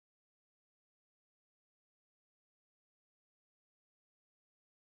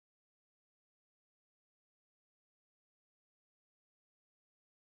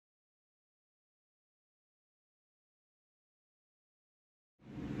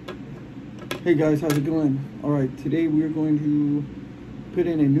Hey guys, how's it going? Alright, today we're going to put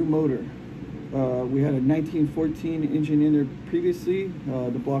in a new motor. We had a 1914 engine in there previously.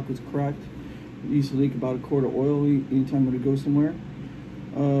 The block was cracked. It used to leak about a quart of oil anytime we would go somewhere.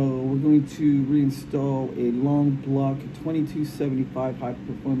 We're going to reinstall a long block 2275 high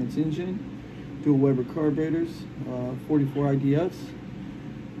performance engine, dual Weber carburetors, 44 IDS,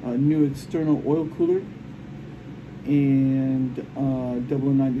 a new external oil cooler, and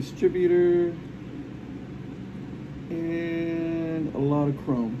 009 distributor, and a lot of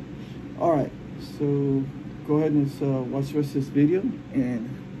chrome. Alright, so go ahead and watch the rest of this video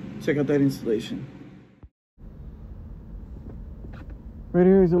and check out that installation. Right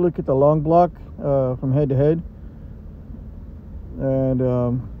here is a look at the long block from head to head, and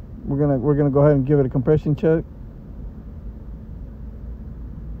we're gonna go ahead and give it a compression check,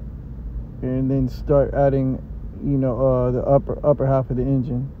 and then start adding, you know, the upper half of the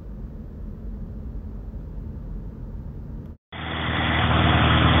engine.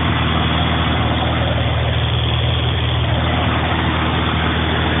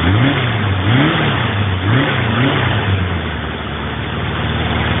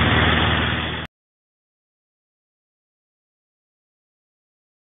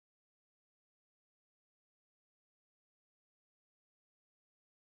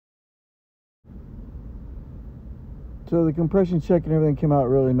 So the compression check and everything came out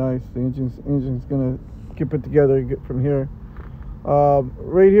really nice. The engine's gonna get put together from here.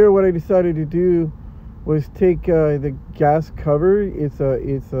 Right here, what I decided to do was take the gas cover. It's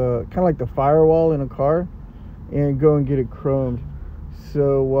kind of like the firewall in a car, and go and get it chromed.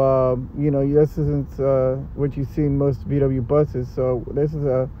 So you know, this isn't what you see in most VW buses. So this is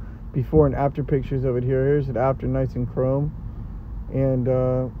a before and after pictures of it here. Here's it after, nice and chrome. And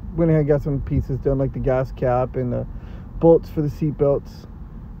went ahead and got some pieces done, like the gas cap and the bolts for the seat belts.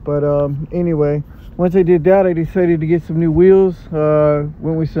 But anyway, once I did that, I decided to get some new wheels.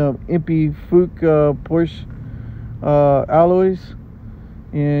 Went with some EMPI Fuchs Porsche alloys,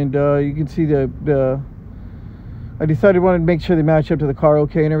 and you can see I decided I wanted to make sure they match up to the car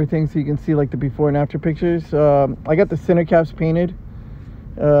okay and everything, so you can see like the before and after pictures. I got the center caps painted.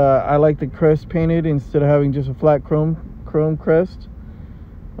 I like the crest painted instead of having just a flat chrome crest.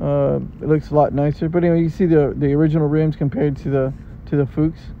 It looks a lot nicer. But anyway, you see the original rims compared to the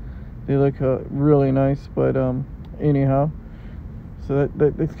Fuchs. They look really nice. But anyhow, so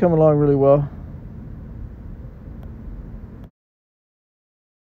that's coming along really well.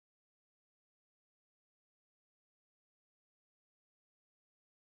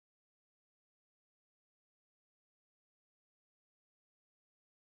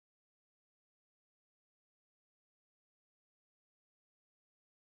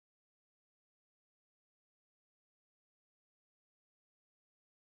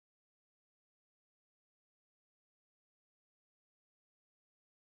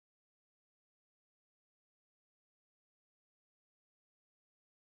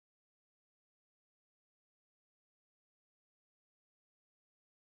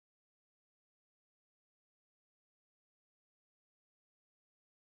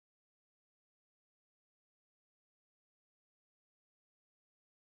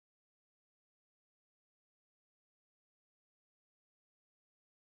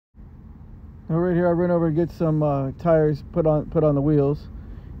 Now right here, I ran over to get some tires put on the wheels,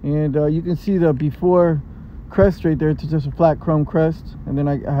 and you can see the before crest right there. It's just a flat chrome crest, and then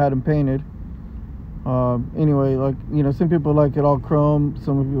I had them painted. Anyway, like, you know, some people like it all chrome,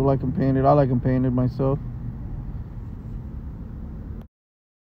 some people like them painted. I like them painted myself.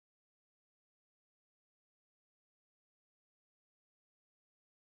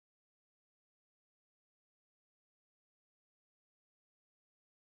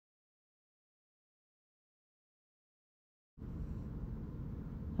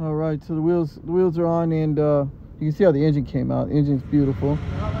 All right, so the wheels are on, and you can see how the engine came out. The engine's beautiful.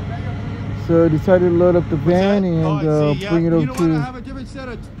 So I decided to load up the van and bring it over to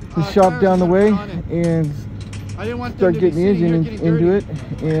the shop down the way, and start getting the engine into it,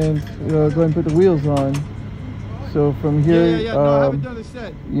 and go ahead and put the wheels on. So from here,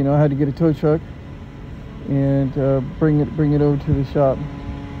 you know, I had to get a tow truck and bring it over to the shop.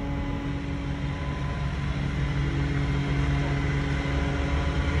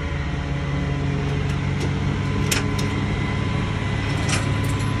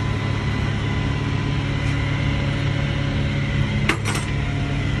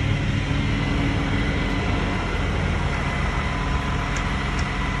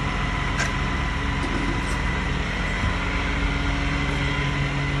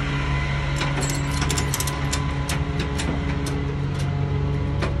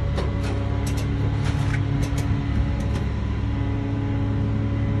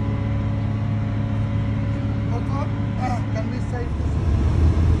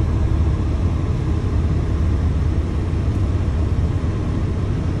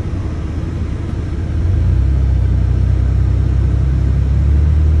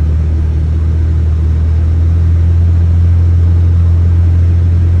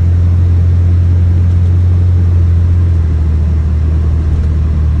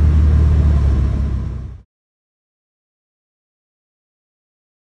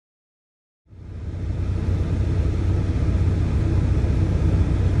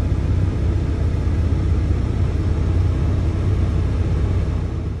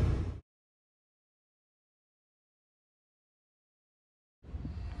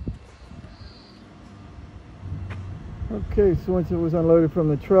 Okay, so once it was unloaded from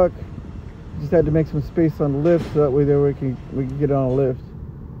the truck, just had to make some space on the lift so that way there we can get on a lift.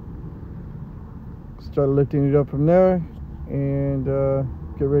 Start lifting it up from there and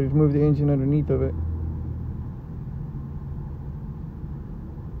get ready to move the engine underneath of it.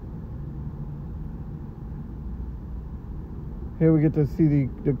 Here we get to see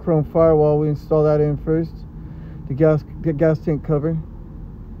the chrome firewall. We install that in first. The gas tank cover.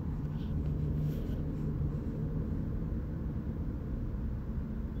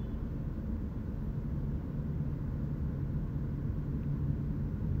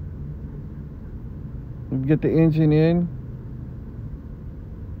 We get the engine in.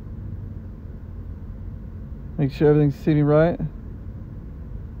 Make sure everything's sitting right.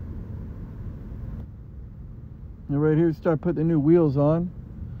 And right here, start putting the new wheels on.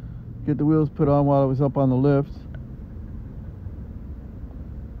 Get the wheels put on while it was up on the lift.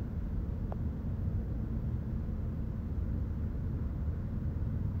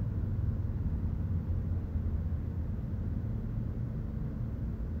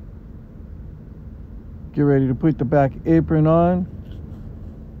 Get ready to put the back apron on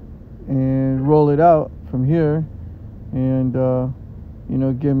and roll it out from here, and you know,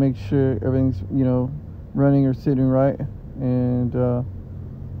 again, make sure everything's, you know, running or sitting right, and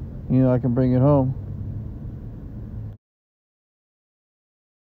you know, I can bring it home.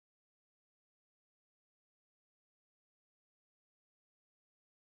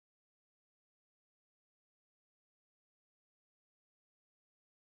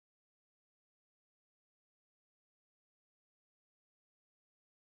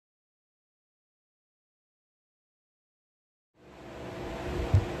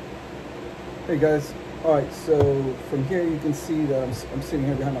 Hey guys, all right, so from here you can see that I'm sitting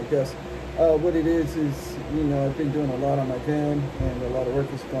here behind my desk. What it is, you know, I've been doing a lot on my van and a lot of work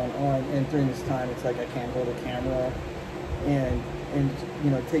is going on, and during this time it's like I can't hold a camera and you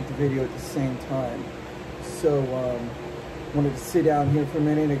know, take the video at the same time. So wanted to sit down here for a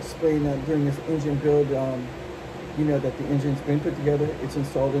minute and explain that during this engine build, you know, that the engine's been put together, it's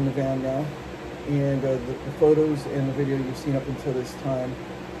installed in the van now, and the photos and the video you've seen up until this time,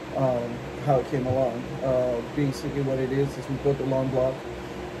 how it came along. Basically what it is we built a long block,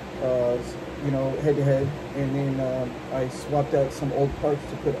 you know, head to head, and then I swapped out some old parts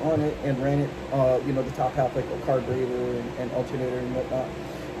to put on it and ran it, you know, the top half, like a carburetor and alternator and whatnot,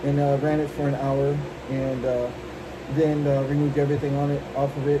 and ran it for an hour, and then removed everything on it,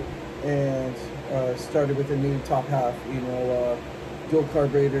 off of it, and started with the new top half, you know, dual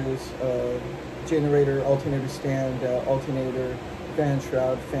carburetors, generator, alternator stand, alternator, fan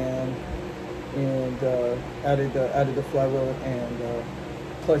shroud, fan, and added the flywheel and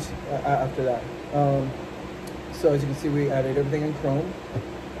clutch after that. So as you can see, we added everything in chrome.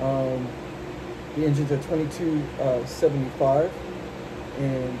 The engine's a 2275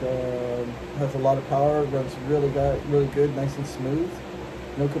 and has a lot of power. Runs really good, nice and smooth.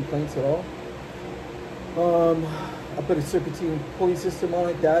 No complaints at all. I put a serpentine pulley system on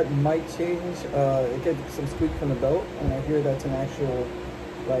it. That might change. It gets some squeak from the belt, and I hear that's an actual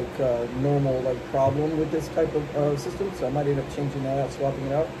like normal like problem with this type of system. So I might end up changing that out, swapping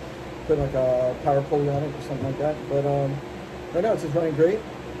it out, put like a power pulley on it or something like that. But right now it's just running great.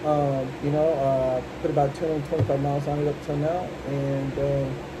 You know, put about 225 miles on it up till now, and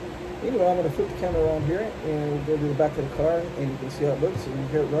anyway, I'm going to flip the camera around here and go to the back of the car, and you can see how it looks and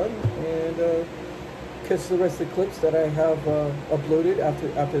hear it run, and catch the rest of the clips that I have uploaded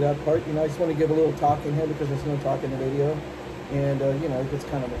after that part. You know, I just want to give a little talk in here because there's no talk in the video, and you know, it's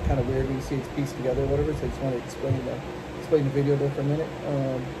kind of weird when you see it's pieced together or whatever. So I just want to explain the video there for a minute.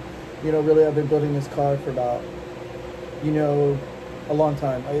 You know, really, I've been building this car for about, you know, a long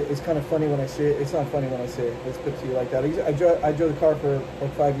time. It's kind of funny when I say it. It's not funny when I say it. Let's put it to you like that. I drove the car for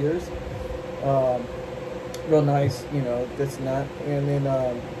like 5 years. Real nice, you know, this and that, and then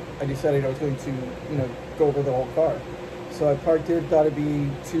I decided I was going to, you know, go over the whole car. So I parked it, thought it'd be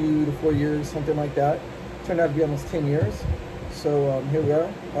 2 to 4 years, something like that. Turned out to be almost 10 years. So here we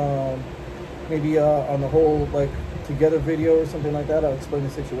are. Maybe on the whole, like, together video or something like that, I'll explain the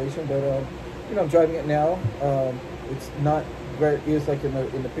situation. But you know, I'm driving it now. It's not where it is like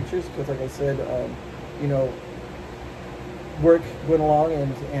in the pictures, because like I said, you know, work went along,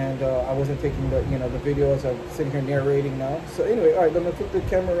 and I wasn't taking the, you know, the video as I'm sitting here narrating now. So anyway, all right, let me flip the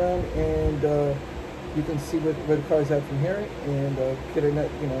camera around, and you can see where the car's at from here, and get a,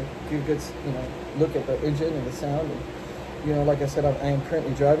 you know, get a good, you know, look at the engine and the sound. And, you know, like I said, I am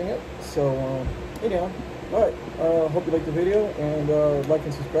currently driving it. So anyhow, all right, hope you liked the video, and like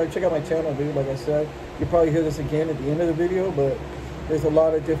and subscribe. Check out my channel, dude. Like I said, you'll probably hear this again at the end of the video, but there's a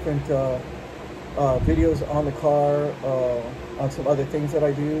lot of different videos on the car, on some other things that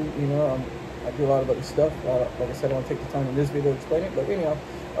I do. You know, I do a lot of other stuff. Like I said, I don't want to take the time in this video to explain it, but anyhow,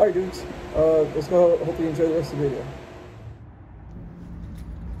 all right, dudes, let's go. Hopefully you enjoy the rest of the video.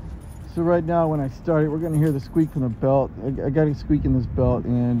 So right now, when I start it, we're going to hear the squeak from the belt. I got a squeak in this belt,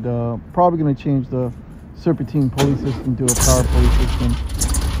 and probably going to change the serpentine pulley system to a power pulley system.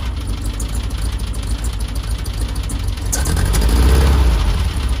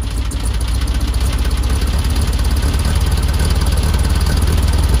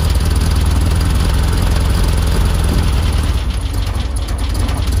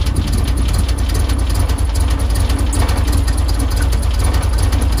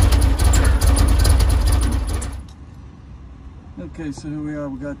 Okay, so here we are.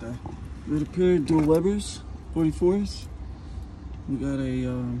 We got a pair of dual Webers, 44s. We got a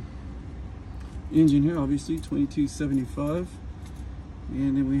engine here, obviously 2275,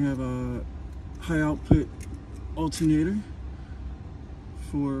 and then we have a high output alternator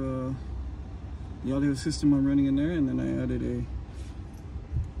for the audio system I'm running in there, and then I added a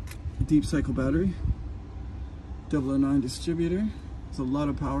deep cycle battery, 009 distributor. There's a lot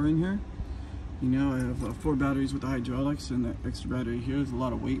of power in here. You know, I have 4 batteries with the hydraulics and the extra battery here. There's a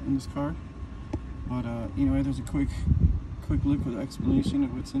lot of weight in this car. But anyway, there's a quick look with explanation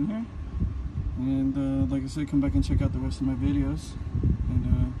of what's in here. And like I said, come back and check out the rest of my videos. And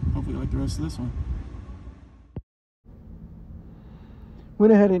hopefully you like the rest of this one.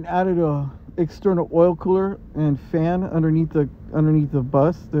 Went ahead and added a external oil cooler and fan underneath the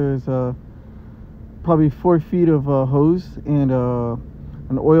bus. There's probably 4 feet of hose and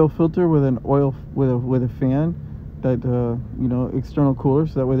an oil filter with a fan that you know, external cooler,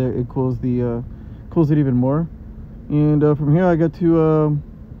 so that way it cools it even more. And from here I got to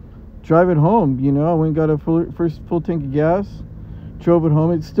drive it home. You know, I went and got a first full tank of gas, drove it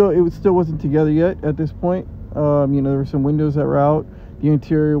home. It still wasn't together yet at this point. You know, there were some windows that were out, the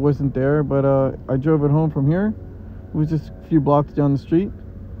interior wasn't there, but I drove it home from here. It was just a few blocks down the street,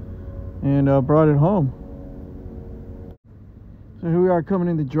 and brought it home. So here we are coming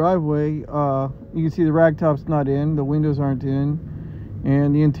in the driveway. You can see the ragtop's not in, the windows aren't in,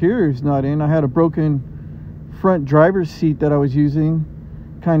 and the interior's not in. I had a broken front driver's seat that I was using,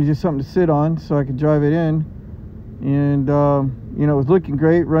 kind of just something to sit on so I could drive it in. And you know, it was looking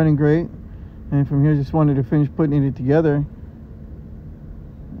great, running great. And from here, just wanted to finish putting it together.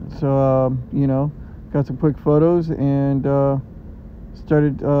 So, you know, got some quick photos and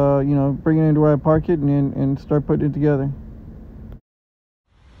started, you know, bringing it into where I park it and start putting it together.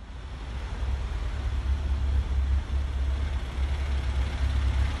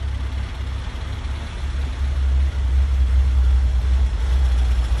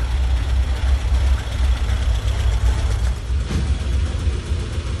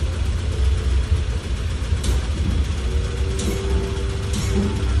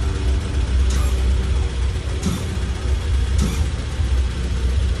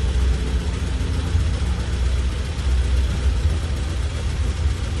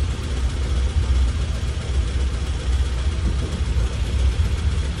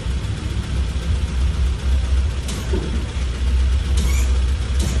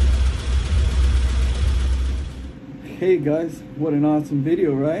 Hey guys, what an awesome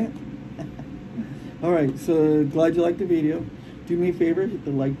video, right? Alright, so glad you liked the video. Do me a favor, hit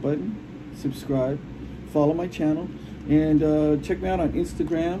the like button, subscribe, follow my channel, and check me out on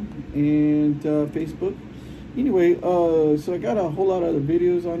Instagram and Facebook. Anyway, so I got a whole lot of other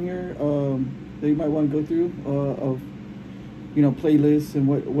videos on here that you might want to go through of, you know, playlists and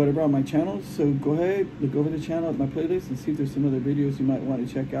whatever on my channel. So go ahead, look over the channel at my playlist and see if there's some other videos you might want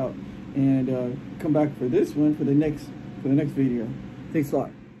to check out. And come back for this one for the next video. Thanks a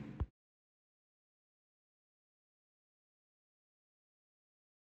lot.